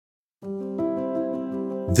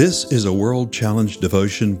This is a World Challenge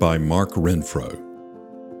devotion by Mark Renfroe.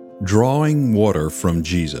 Drawing water from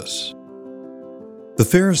Jesus. The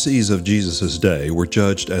Pharisees of Jesus' day were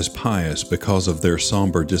judged as pious because of their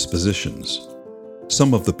somber dispositions.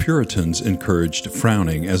 Some of the Puritans encouraged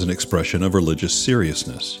frowning as an expression of religious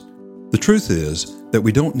seriousness. The truth is that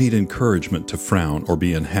we don't need encouragement to frown or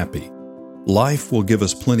be unhappy. Life will give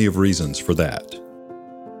us plenty of reasons for that.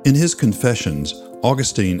 In his Confessions,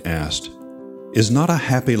 Augustine asked, "Is not a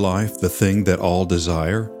happy life the thing that all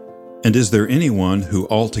desire? And is there anyone who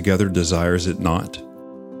altogether desires it not?"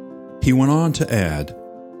 He went on to add,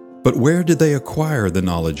 "But where did they acquire the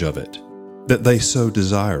knowledge of it, that they so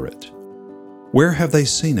desire it? Where have they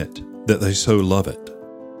seen it, that they so love it?"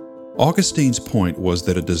 Augustine's point was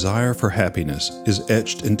that a desire for happiness is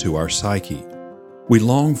etched into our psyche. We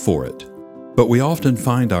long for it, but we often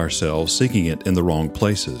find ourselves seeking it in the wrong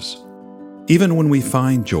places. Even when we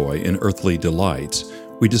find joy in earthly delights,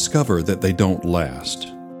 we discover that they don't last.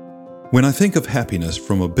 When I think of happiness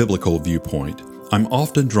from a biblical viewpoint, I'm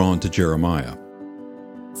often drawn to Jeremiah.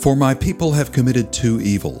 "For my people have committed two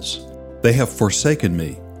evils. They have forsaken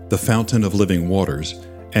me, the fountain of living waters,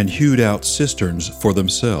 and hewed out cisterns for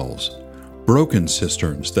themselves, broken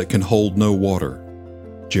cisterns that can hold no water."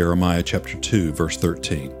 Jeremiah chapter 2, verse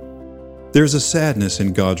 13. There's a sadness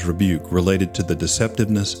in God's rebuke related to the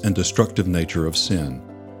deceptiveness and destructive nature of sin.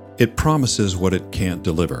 It promises what it can't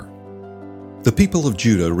deliver. The people of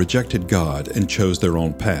Judah rejected God and chose their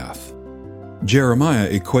own path. Jeremiah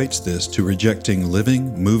equates this to rejecting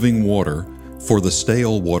living, moving water for the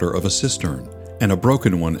stale water of a cistern, and a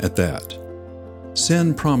broken one at that.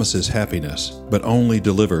 Sin promises happiness, but only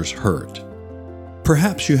delivers hurt.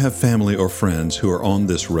 Perhaps you have family or friends who are on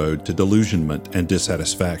this road to delusionment and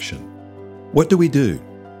dissatisfaction. What do?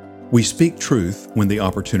 We speak truth when the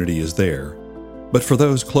opportunity is there, but for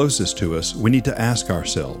those closest to us, we need to ask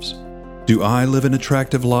ourselves, do I live an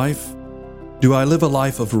attractive life? Do I live a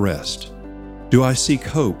life of rest? Do I seek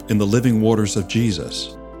hope in the living waters of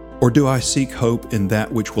Jesus? Or do I seek hope in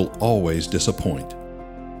that which will always disappoint?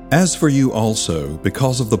 As for you also,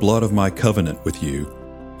 because of the blood of my covenant with you,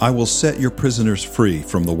 I will set your prisoners free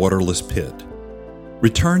from the waterless pit.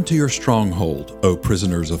 Return to your stronghold, O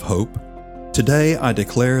prisoners of hope. Today I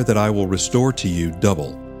declare that I will restore to you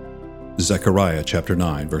double. Zechariah chapter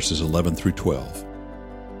 9, verses 11 through 12.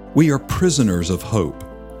 We are prisoners of hope.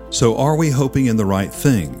 So are we hoping in the right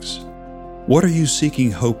things? What are you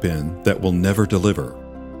seeking hope in that will never deliver?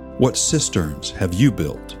 What cisterns have you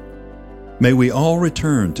built? May we all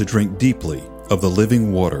return to drink deeply of the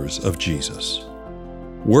living waters of Jesus.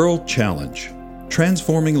 World Challenge: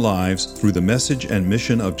 Transforming lives through the message and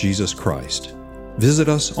mission of Jesus Christ. Visit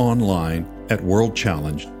us online at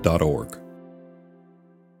worldchallenge.org.